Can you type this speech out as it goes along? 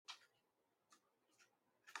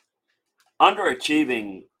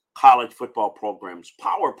Underachieving college football programs,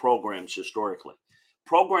 power programs historically,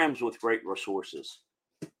 programs with great resources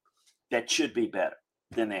that should be better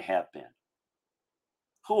than they have been.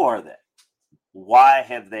 Who are they? Why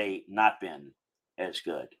have they not been as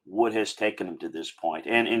good? What has taken them to this point?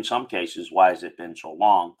 And in some cases, why has it been so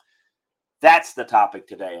long? That's the topic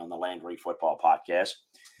today on the Landry Football Podcast.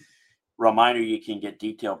 Reminder, you can get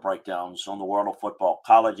detailed breakdowns on the world of football,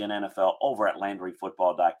 college and NFL over at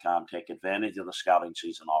LandryFootball.com. Take advantage of the scouting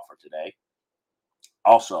season offer today.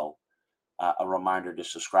 Also, a reminder to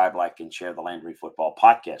subscribe, like, and share the Landry Football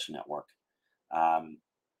Podcast Network.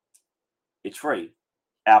 It's free.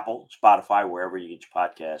 Apple, Spotify, wherever you get your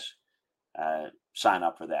podcasts, sign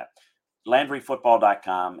up for that.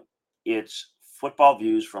 LandryFootball.com. It's football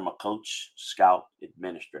views from a coach, scout,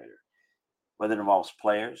 administrator. Whether it involves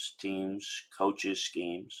players, teams, coaches,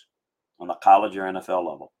 schemes on the college or NFL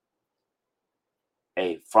level.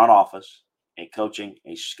 A front office, a coaching,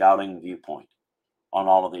 a scouting viewpoint on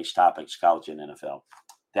all of these topics, college and NFL.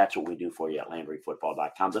 That's what we do for you at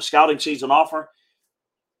LandryFootball.com. The scouting season offer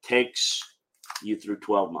takes you through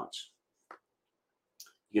 12 months.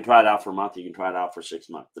 You can try it out for a month. You can try it out for 6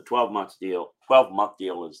 months. The 12-month deal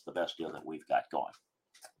is the best deal that we've got going.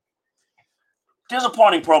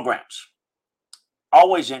 Disappointing programs.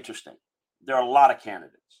 Always interesting. There are a lot of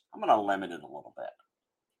candidates. I'm going to limit it a little bit.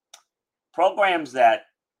 Programs that,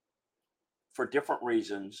 for different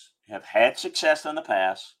reasons, have had success in the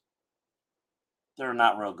past, they're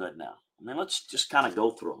not real good now. I mean, let's just kind of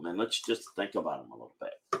go through them and let's just think about them a little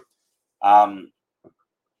bit. I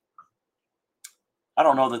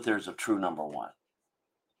don't know that there's a true number one.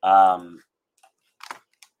 I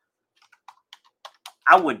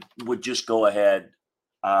would just go ahead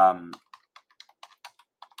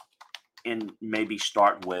and maybe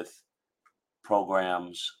start with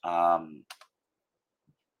programs, not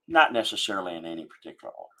necessarily in any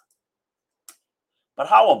particular order. But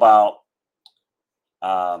how about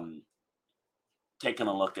taking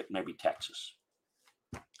a look at maybe Texas?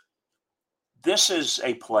 This is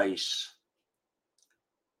a place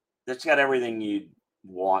that's got everything you'd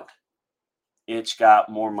want. It's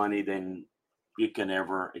got more money than you can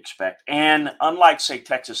ever expect. And unlike, say,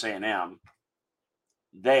 Texas A&M,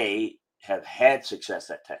 they have had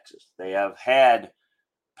success at Texas. They have had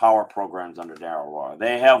power programs under Darrell Roy.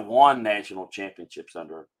 They have won national championships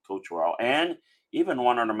under Coach Roy and even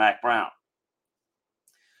one under Mack Brown.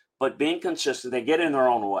 But being consistent, they get in their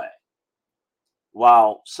own way.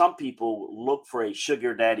 While some people look for a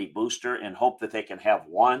sugar daddy booster and hope that they can have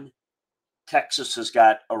one, Texas has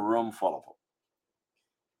got a room full of them.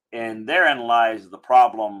 And therein lies the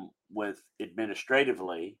problem with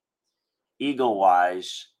administratively,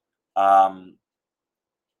 ego-wise,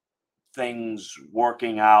 things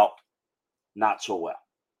working out not so well.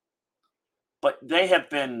 But they have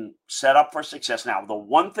been set up for success. Now, the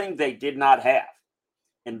one thing they did not have,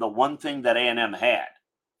 and the one thing that A&M had,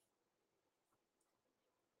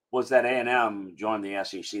 was that A&M joined the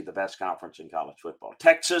SEC, the best conference in college football.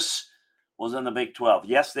 Texas was in the Big 12.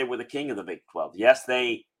 Yes, they were the king of the Big 12. Yes,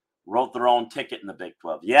 they wrote their own ticket in the Big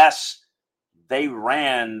 12. Yes, they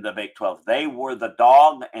ran the Big 12. They were the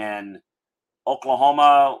dog, and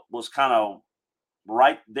Oklahoma was kind of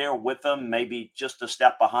right there with them, maybe just a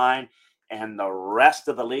step behind, and the rest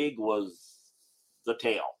of the league was the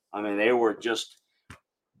tail. I mean, they were just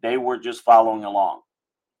following along.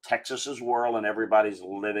 Texas's world, and everybody's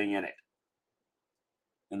living in it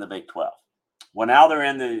in the Big 12. Well, now they're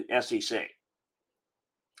in the SEC.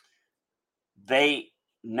 They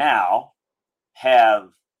now have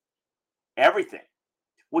everything,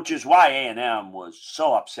 which is why A&M was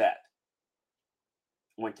so upset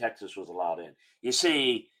when Texas was allowed in. You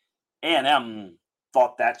see, A&M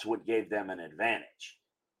thought that's what gave them an advantage.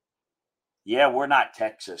 Yeah, we're not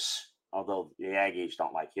Texas, although the Aggies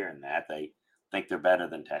don't like hearing that. They think they're better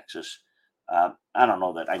than Texas. I don't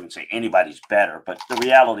know that I can say anybody's better, but the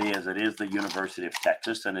reality is it is the University of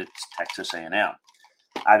Texas, and it's Texas A&M.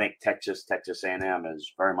 I think Texas A&M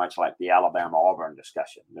is very much like the Alabama-Auburn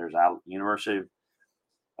discussion. There's University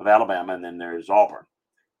of Alabama, and then there's Auburn.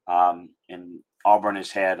 And Auburn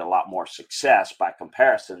has had a lot more success by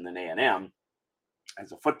comparison than A&M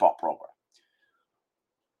as a football program.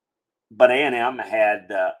 But A&M had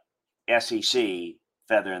the SEC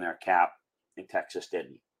feather in their cap, and Texas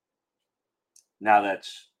didn't. Now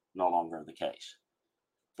that's no longer the case.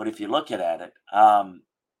 But if you look at it,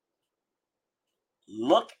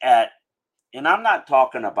 and I'm not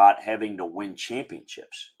talking about having to win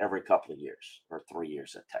championships every couple of years or 3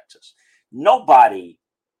 years at Texas. Nobody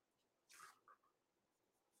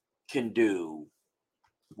can do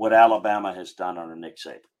what Alabama has done under Nick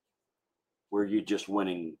Saban. where you're just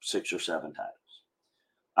winning 6 or 7 titles.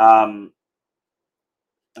 I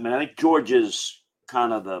think Georgia's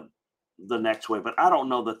kind of the next way, but I don't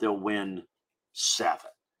know that they'll win 7.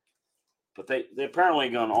 But they're apparently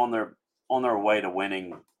going on their way to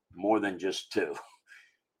winning more than just 2.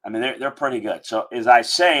 They're pretty good. So as I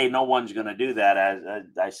say, no one's going to do that. As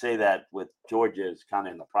I say that with Georgia is kind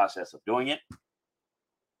of in the process of doing it.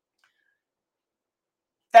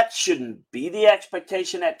 That shouldn't be the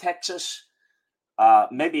expectation at Texas.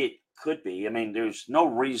 Maybe it could be. There's no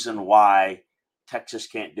reason why Texas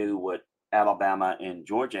can't do what Alabama and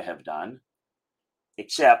Georgia have done,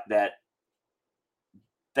 except that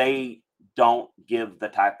they don't give the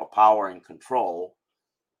type of power and control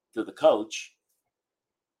to the coach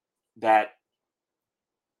that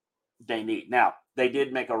they need. Now, they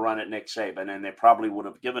did make a run at Nick Saban, and they probably would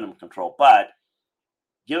have given him control, but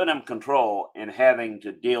giving him control and having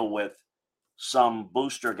to deal with some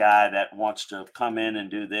booster guy that wants to come in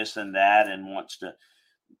and do this and that and wants to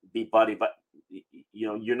be buddy, but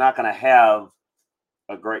you're not going to have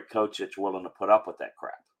a great coach that's willing to put up with that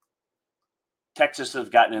crap. Texas has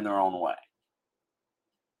gotten in their own way.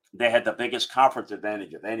 They had the biggest conference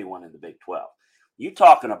advantage of anyone in the Big 12. You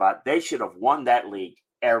talking about they should have won that league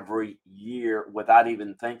every year without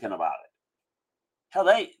even thinking about it. Hell,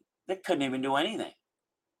 they couldn't even do anything.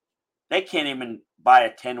 They can't even buy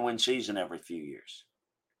a 10-win season every few years.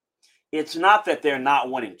 It's not that they're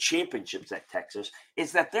not winning championships at Texas.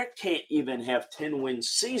 It's that they can't even have 10-win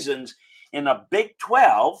seasons in a Big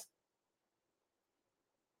 12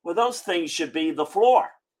 where those things should be the floor.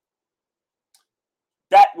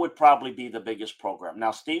 That would probably be the biggest program.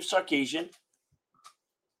 Now, Steve Sarkisian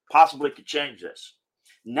possibly could change this.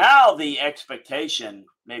 Now the expectation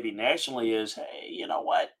maybe nationally is, hey, you know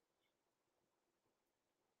what?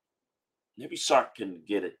 Maybe Sark can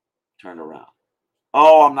get it turned around.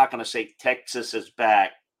 Oh, I'm not going to say Texas is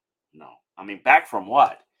back. No. Back from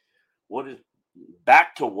what? What is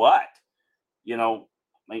back to what? They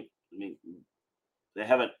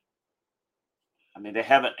haven't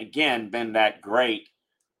again been that great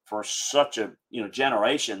for such a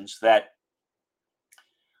generations that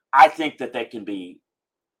I think that they can be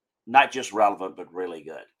not just relevant but really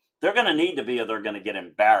good. They're going to need to be, or they're going to get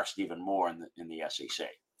embarrassed even more in the SEC.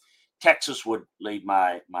 Texas would lead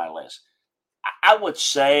my list. I would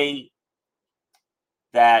say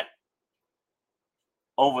that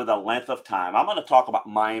over the length of time, I'm going to talk about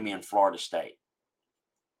Miami and Florida State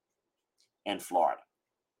and Florida.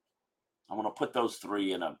 I'm going to put those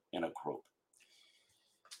 3 in a group.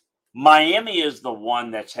 Miami is the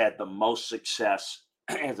one that's had the most success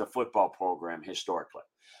as a football program historically.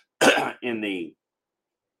 In the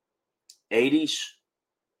 80s,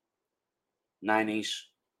 90s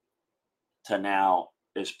to now,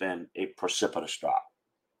 it's been a precipitous drop.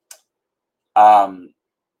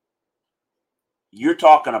 You're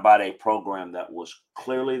talking about a program that was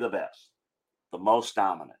clearly the best, the most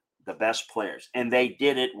dominant, the best players. And they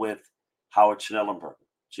did it with Howard Schnellenberger,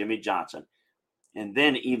 Jimmy Johnson, and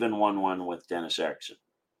then even won one with Dennis Erickson.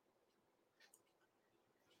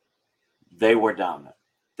 They were dominant.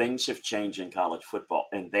 Things have changed in college football,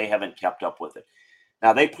 and they haven't kept up with it.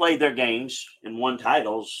 Now, they played their games and won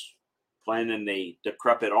titles playing in the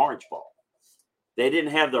decrepit Orange Bowl. They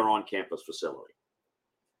didn't have their on-campus facility.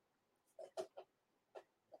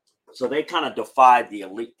 So they kind of defied the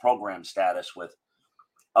elite program status with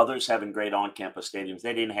others having great on-campus stadiums.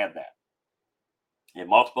 They didn't have that. They had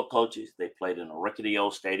multiple coaches. They played in a rickety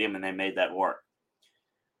old stadium, and they made that work.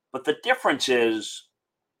 But the difference is,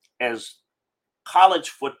 as college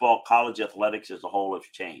football, college athletics as a whole have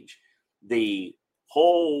changed, the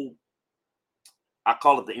whole, I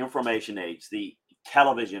call it the information age, the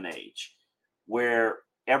television age, where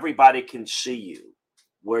everybody can see you,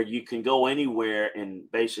 where you can go anywhere and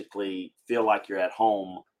basically feel like you're at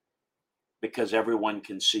home because everyone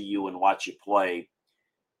can see you and watch you play.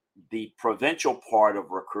 The provincial part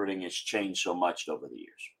of recruiting has changed so much over the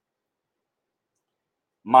years.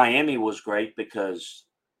 Miami was great because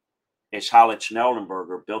as Howard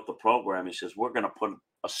Schnellenberger built the program, he says, we're going to put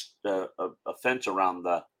a fence around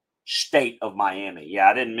the state of Miami. Yeah,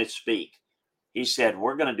 I didn't misspeak. He said,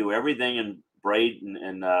 we're going to do everything in Braden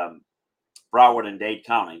and Broward and Dade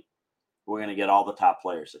County. We're going to get all the top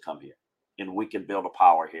players to come here, and we can build a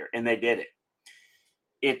power here. And they did it.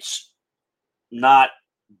 It's not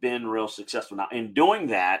been real successful. Now, in doing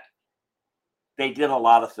that, they did a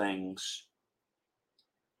lot of things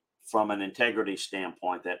from an integrity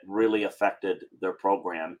standpoint that really affected their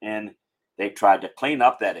program, and they tried to clean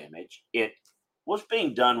up that image. It was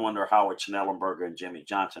being done under Howard Schnellenberger and Jimmy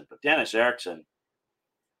Johnson, but Dennis Erickson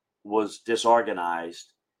was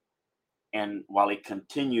disorganized And while he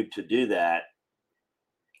continued to do that,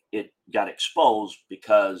 it got exposed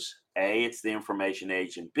because A, it's the information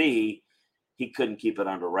age, and B, he couldn't keep it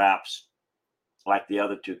under wraps like the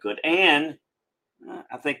other two could. And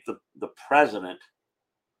I think the president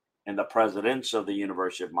and the presidents of the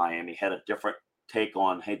University of Miami had a different take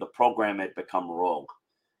on, hey, the program had become rogue.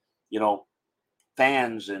 You know,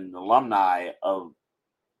 fans and alumni of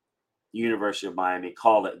University of Miami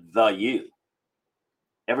called it the U.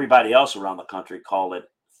 Everybody else around the country called it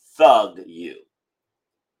Thug U.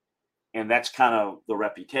 And that's kind of the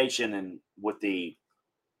reputation, and what the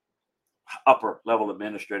upper level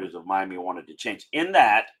administrators of Miami wanted to change. In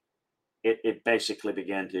that, it basically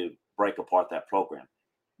began to break apart that program.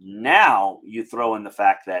 Now you throw in the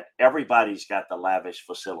fact that everybody's got the lavish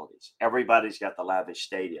facilities, everybody's got the lavish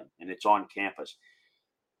stadium, and it's on campus.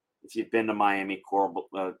 If you've been to Miami Coral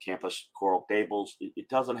campus, Coral Gables, it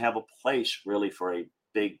doesn't have a place really for a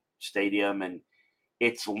big stadium, and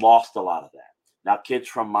it's lost a lot of that. Now, kids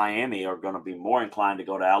from Miami are going to be more inclined to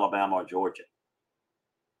go to Alabama or Georgia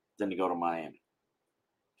than to go to Miami.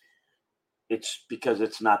 It's because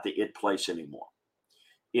it's not the it place anymore.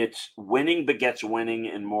 It's winning begets winning,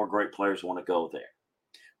 and more great players want to go there.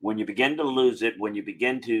 When you begin to lose it, when you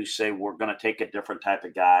begin to say we're going to take a different type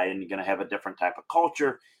of guy and you're going to have a different type of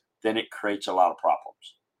culture, then it creates a lot of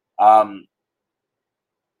problems.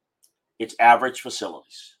 It's average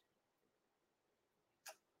facilities.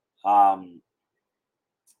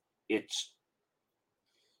 It's,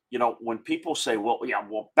 when people say,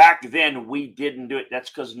 well, back then we didn't do it, that's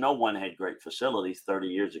because no one had great facilities 30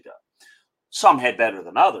 years ago. Some had better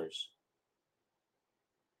than others.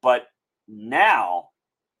 But now,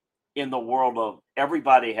 in the world of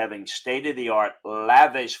everybody having state-of-the-art,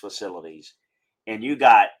 lavish facilities, and you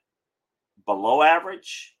got below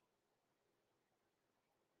average,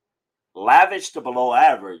 lavish to below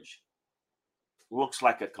average looks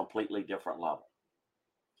like a completely different level.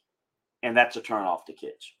 And that's a turn off to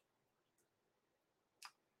kids.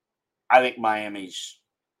 I think Miami's,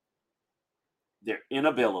 their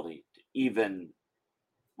inability to even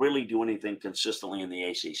really do anything consistently in the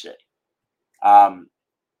ACC.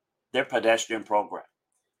 Their pedestrian program.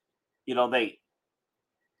 They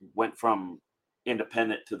went from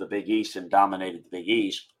independent to the Big East and dominated the Big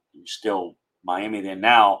East. Still Miami then.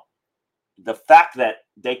 Now, the fact that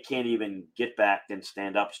they can't even get back and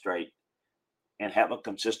stand up straight and have a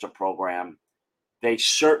consistent program, they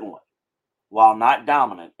certainly, while not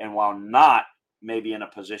dominant and while not maybe in a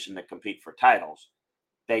position to compete for titles,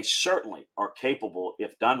 they certainly are capable,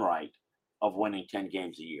 if done right, of winning 10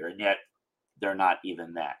 games a year. And yet they're not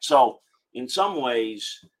even that. So in some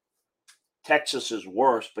ways, Texas is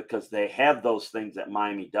worse because they have those things that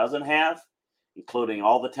Miami doesn't have, including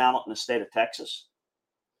all the talent in the state of Texas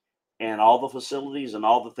and all the facilities and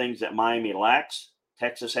all the things that Miami lacks.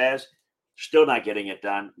 Texas has. Still not getting it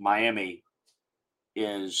done. Miami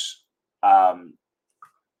is at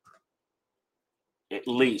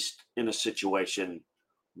least in a situation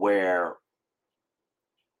where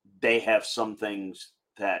they have some things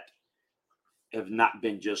that have not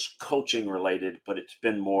been just coaching related, but it's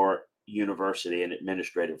been more university and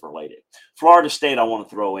administrative related. Florida State, I want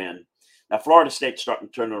to throw in. Now, Florida State's starting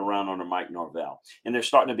to turn it around under Mike Norvell, and they're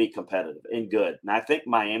starting to be competitive and good. And I think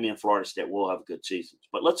Miami and Florida State will have good seasons.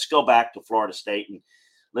 But let's go back to Florida State, and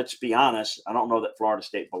let's be honest, I don't know that Florida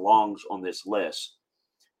State belongs on this list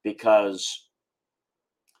because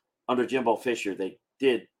under Jimbo Fisher, they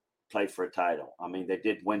did play for a title. I mean, they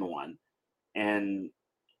did win one. And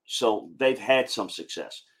so they've had some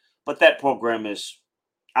success. But that program is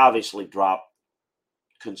obviously dropped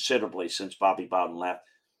considerably since Bobby Bowden left.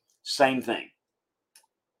 Same thing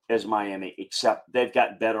as Miami, except they've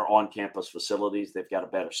got better on-campus facilities. They've got a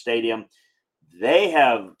better stadium. They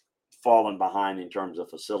have fallen behind in terms of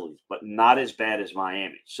facilities, but not as bad as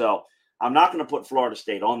Miami. So I'm not going to put Florida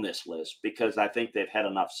State on this list because I think they've had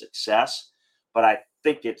enough success, but I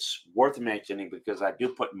think it's worth mentioning because I do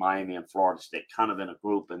put Miami and Florida State kind of in a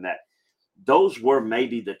group, and that those were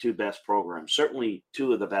maybe the two best programs, certainly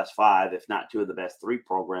two of the best five, if not two of the best three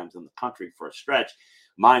programs in the country for a stretch.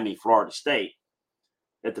 Miami, Florida State,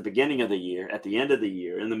 at the beginning of the year, at the end of the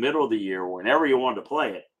year, in the middle of the year, whenever you wanted to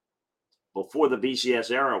play it, before the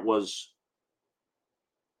BCS era, was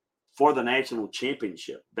for the national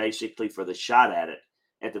championship, basically for the shot at it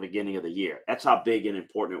at the beginning of the year. That's how big and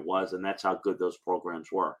important it was, and that's how good those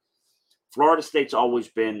programs were. Florida State's always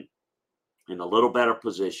been in a little better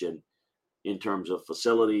position in terms of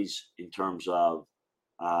facilities, in terms of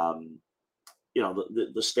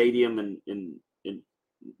the stadium and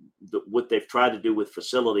what they've tried to do with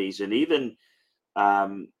facilities, and even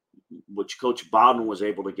which Coach Bowden was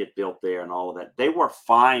able to get built there and all of that. They were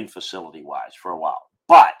fine facility-wise for a while,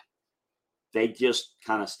 but they just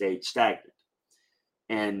kind of stayed stagnant.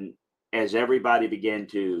 And as everybody began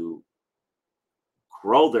to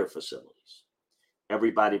grow their facilities,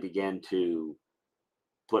 everybody began to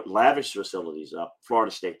put lavish facilities up.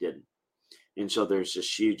 Florida State didn't. And so there's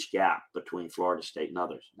this huge gap between Florida State and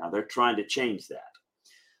others. Now they're trying to change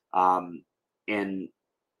that. And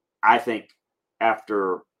I think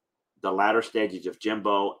after the latter stages of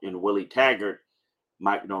Jimbo and Willie Taggart,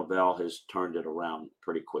 Mike Norvell has turned it around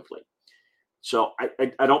pretty quickly. So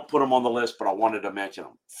I don't put them on the list, but I wanted to mention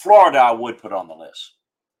them. Florida, I would put on the list.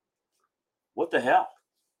 What the hell?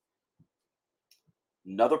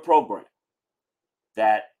 Another program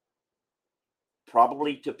that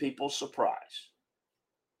probably to people's surprise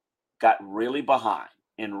got really behind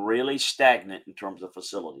and really stagnant in terms of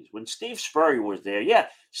facilities. When Steve Spurrier was there, yeah,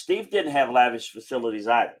 Steve didn't have lavish facilities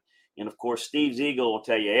either. And of course, Steve's ego will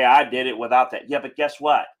tell you, yeah, I did it without that. Yeah, but guess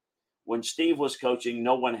what? When Steve was coaching,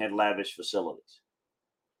 no one had lavish facilities.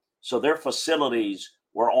 So their facilities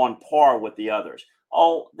were on par with the others.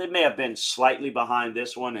 Oh, they may have been slightly behind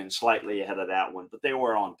this one and slightly ahead of that one, but they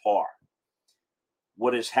were on par.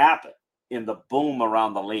 What has happened in the boom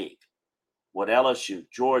around the league, what LSU,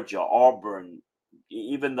 Georgia, Auburn,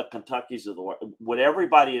 even the Kentuckys of the world, what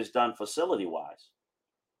everybody has done facility-wise,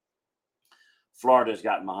 Florida's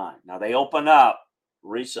gotten behind. Now, they opened up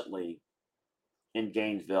recently in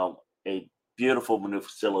Gainesville a beautiful new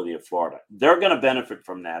facility of Florida. They're going to benefit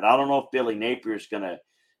from that. I don't know if Billy Napier is going to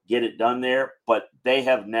get it done there, but they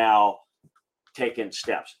have now taken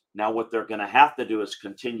steps. Now, what they're going to have to do is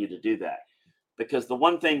continue to do that. Because the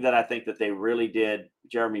one thing that I think that they really did,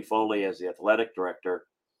 Jeremy Foley as the athletic director,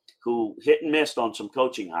 who hit and missed on some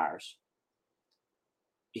coaching hires,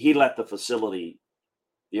 he let the facility,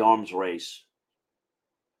 the arms race,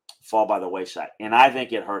 fall by the wayside. And I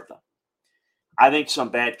think it hurt them. I think some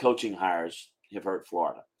bad coaching hires have hurt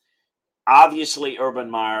Florida. Obviously, Urban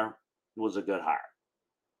Meyer was a good hire.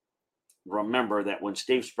 Remember that when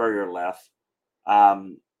Steve Spurrier left,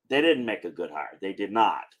 they didn't make a good hire. They did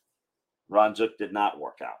not. Ron Zook did not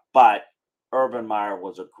work out. But Urban Meyer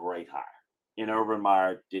was a great hire. And Urban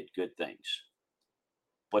Meyer did good things.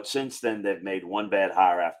 But since then, they've made one bad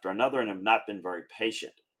hire after another and have not been very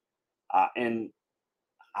patient. And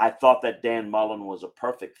I thought that Dan Mullen was a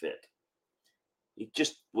perfect fit. He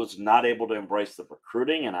just was not able to embrace the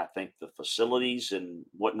recruiting, and I think the facilities and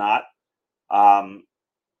whatnot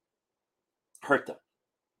hurt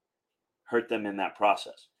them in that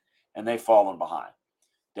process, and they've fallen behind.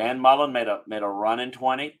 Dan Mullen made a run in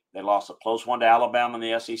 20. They lost a close one to Alabama in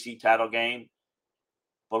the SEC title game.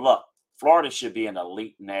 But look, Florida should be an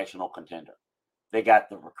elite national contender. They got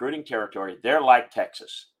the recruiting territory. They're like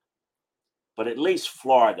Texas. But at least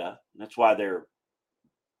Florida, and that's why they're,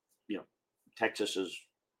 Texas is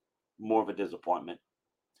more of a disappointment.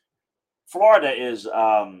 Florida is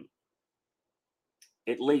at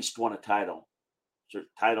least won a title.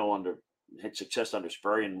 Had success under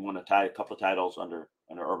Spurrier and won a couple of titles under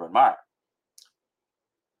Urban Meyer.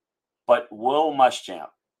 But Will Muschamp,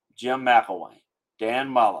 Jim McElwain, Dan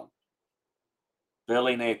Mullen,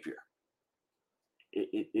 Billy Napier,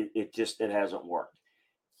 it hasn't worked.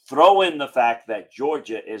 Throw in the fact that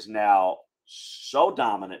Georgia is now so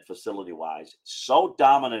dominant facility-wise, so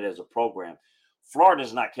dominant as a program.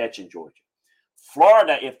 Florida's not catching Georgia.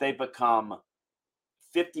 Florida, if they become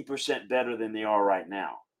 50% better than they are right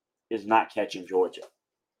now, is not catching Georgia.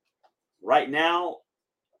 Right now,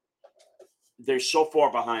 they're so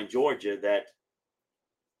far behind Georgia that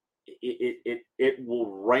it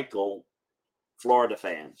will rankle Florida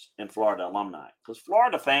fans and Florida alumni, because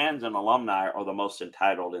Florida fans and alumni are the most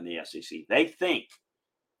entitled in the SEC. They think,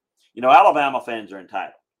 Alabama fans are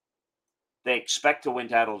entitled. They expect to win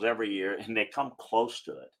titles every year, and they come close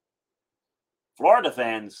to it. Florida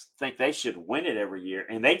fans think they should win it every year,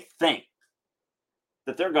 and they think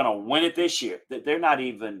that they're going to win it this year, that they're not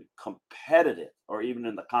even competitive or even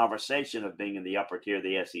in the conversation of being in the upper tier of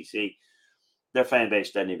the SEC. Their fan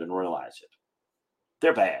base doesn't even realize it.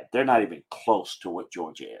 They're bad. They're not even close to what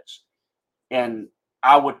Georgia is. And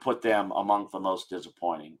I would put them among the most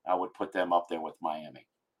disappointing. I would put them up there with Miami.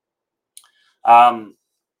 There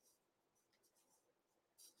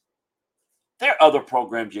are other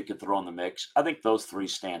programs you could throw in the mix. I think those three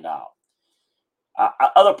stand out.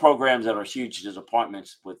 Other programs that are huge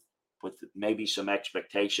disappointments with maybe some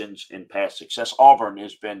expectations and past success. Auburn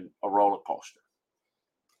has been a roller coaster.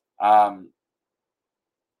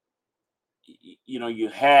 You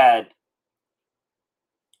had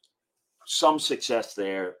some success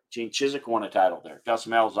there. Gene Chizik won a title there. Gus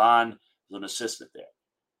Malzahn was an assistant there.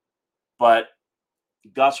 but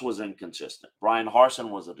Gus was inconsistent. Brian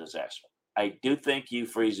Harsin was a disaster. I do think Hugh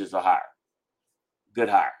Freeze is a good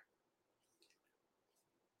hire.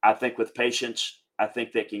 I think with patience, I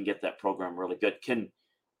think they can get that program really good. Can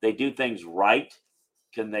they do things right?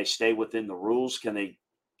 Can they stay within the rules? Can they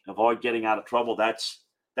avoid getting out of trouble? That's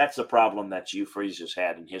the problem that Hugh Freeze has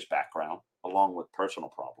had in his background, along with personal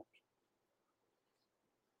problems.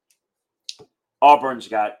 Auburn's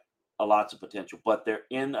got lots of potential, but they're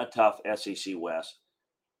in a tough SEC West.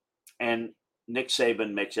 And Nick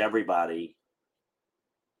Saban makes everybody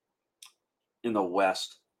in the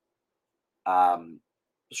West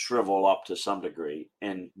shrivel up to some degree,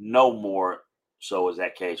 and no more so is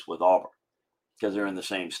that case with Auburn because they're in the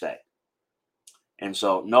same state. And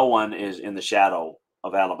so no one is in the shadow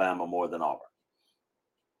of Alabama more than Auburn.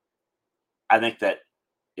 I think that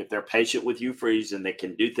if they're patient with Hugh Freeze and they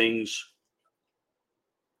can do things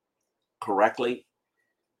correctly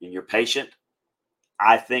and you're patient,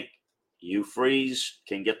 I think Hugh Freeze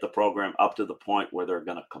can get the program up to the point where they're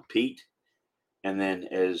going to compete. And then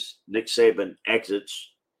as Nick Saban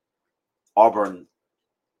exits, Auburn,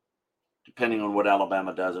 depending on what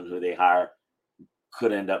Alabama does and who they hire,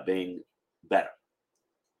 could end up being better.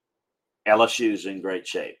 LSU's in great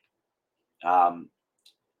shape.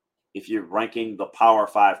 If you're ranking the Power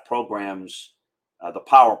 5 programs, the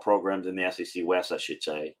power programs in the SEC West, I should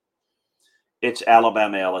say, it's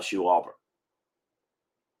Alabama, LSU, Auburn.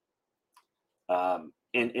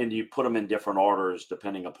 And you put them in different orders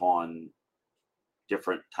depending upon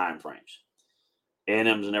different time frames.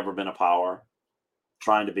 A&M's never been a power,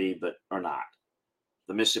 trying to be, but are not.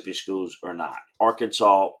 The Mississippi schools are not.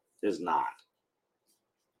 Arkansas is not.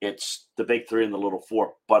 It's the Big Three and the Little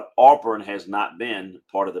Four, but Auburn has not been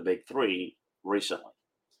part of the Big Three recently.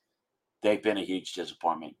 They've been a huge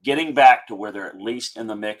disappointment. Getting back to where they're at least in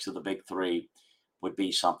the mix of the Big Three would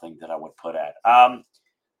be something that I would put at.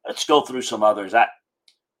 Let's go through some others.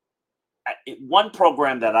 One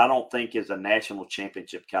program that I don't think is a national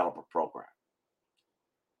championship caliber program,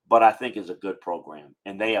 but I think is a good program,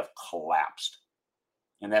 and they have collapsed,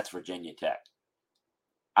 and that's Virginia Tech.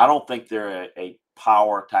 I don't think they're a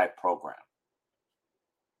power type program,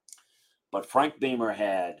 but Frank Beamer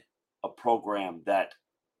had a program that,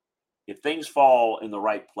 if things fall in the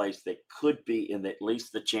right place, they could be in at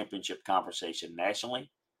least the championship conversation nationally,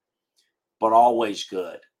 but always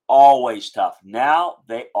good, always tough. Now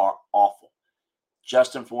they are awful.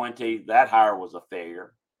 Justin Fuente, that hire was a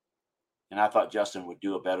failure, and I thought Justin would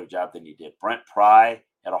do a better job than he did. Brent Pry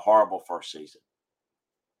had a horrible first season.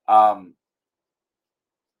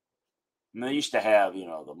 They used to have,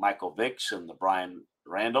 the Michael Vicks and the Brian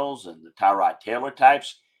Randalls and the Tyrod Taylor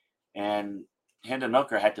types, and Hendon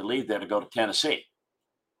Hooker had to leave there to go to Tennessee.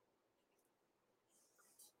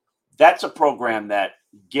 That's a program that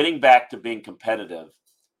getting back to being competitive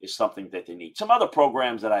is something that they need. Some other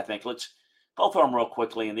programs that I think, let's go through them real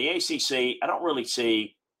quickly. In the ACC, I don't really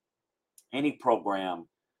see any program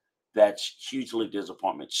that's hugely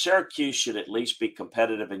disappointing. Syracuse should at least be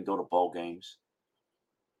competitive and go to bowl games.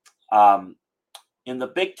 In the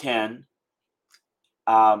Big Ten,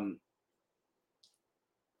 I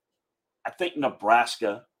think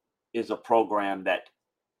Nebraska is a program that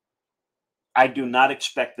I do not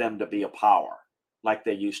expect them to be a power like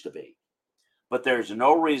they used to be. But there's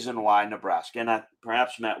no reason why Nebraska, and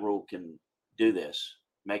perhaps Matt Rule can do this,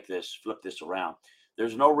 flip this around.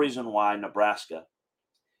 There's no reason why Nebraska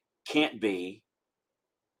can't be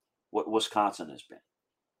what Wisconsin has been.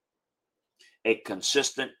 A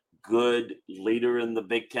consistent, good leader in the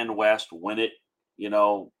Big Ten West, win it,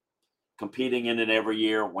 competing in it every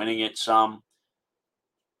year, winning it some.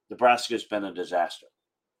 Nebraska's been a disaster.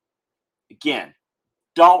 Again,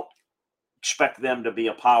 don't expect them to be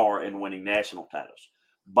a power in winning national titles,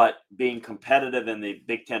 but being competitive in the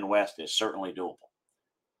Big Ten West is certainly doable.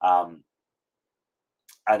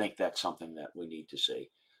 I think that's something that we need to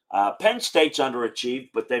see. Penn State's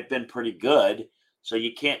underachieved, but they've been pretty good, so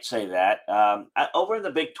you can't say that. Over in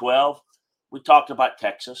the Big 12, we talked about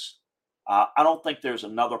Texas. I don't think there's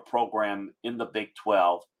another program in the Big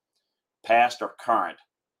 12, past or current,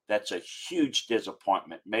 that's a huge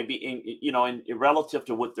disappointment. Maybe in relative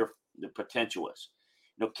to what their potential is.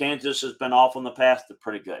 Kansas has been awful in the past; they're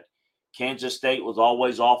pretty good. Kansas State was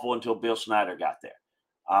always awful until Bill Snyder got there.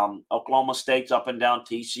 Oklahoma State's up and down.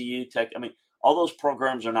 TCU, Tech. All those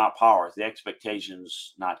programs are not powers. The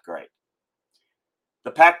expectation's not great.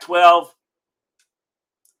 The Pac-12,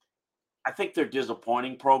 I think they're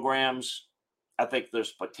disappointing programs. I think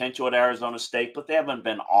there's potential at Arizona State, but they haven't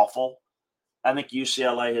been awful. I think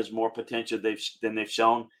UCLA has more potential than they've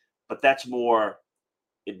shown, but that's more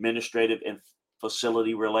administrative and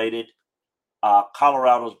facility related.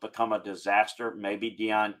 Colorado's become a disaster. Maybe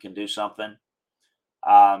Deion can do something.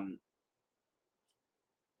 And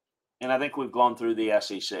I think we've gone through the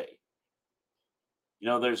SEC.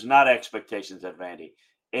 There's not expectations at Vandy.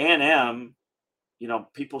 A&M,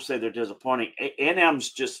 people say they're disappointing.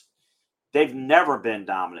 A&M's just, they've never been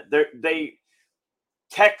dominant.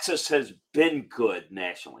 Texas has been good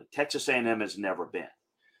nationally. Texas A&M has never been.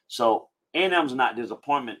 So A&M's not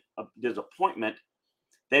disappointment.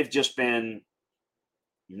 They've just been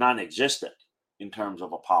non-existent in terms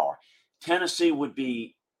of a power. Tennessee would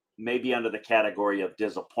be maybe under the category of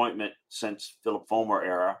disappointment since Philip Fulmer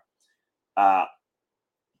era.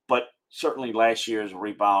 But certainly last year's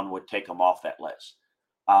rebound would take them off that list.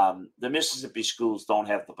 The Mississippi schools don't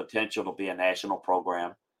have the potential to be a national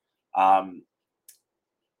program.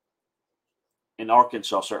 And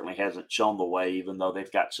Arkansas certainly hasn't shown the way, even though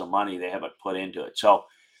they've got some money they haven't put into it. So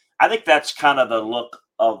I think that's kind of the look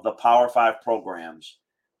of the Power 5 programs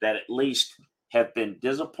that at least have been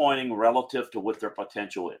disappointing relative to what their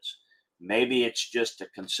potential is. Maybe it's just to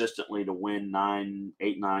consistently to win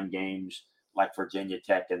 8-9 games like Virginia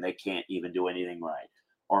Tech, and they can't even do anything right.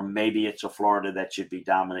 Or maybe it's a Florida that should be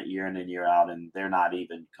dominant year in and year out, and they're not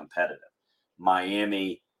even competitive.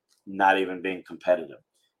 Miami not even being competitive.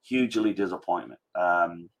 Hugely disappointment.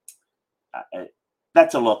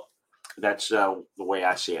 That's a look. That's the way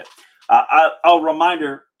I see it. A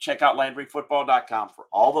reminder, check out LandryFootball.com for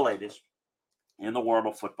all the latest in the world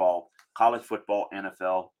of football, college football,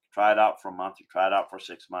 NFL. Try it out for a month. You try it out for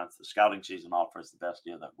 6 months. The scouting season offers the best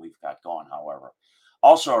deal that we've got going, however.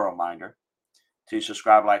 Also a reminder to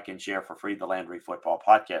subscribe, like, and share for free the Landry Football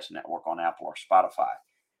Podcast Network on Apple or Spotify.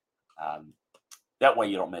 That way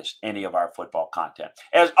you don't miss any of our football content.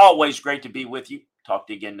 As always, great to be with you. Talk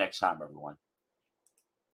to you again next time, everyone.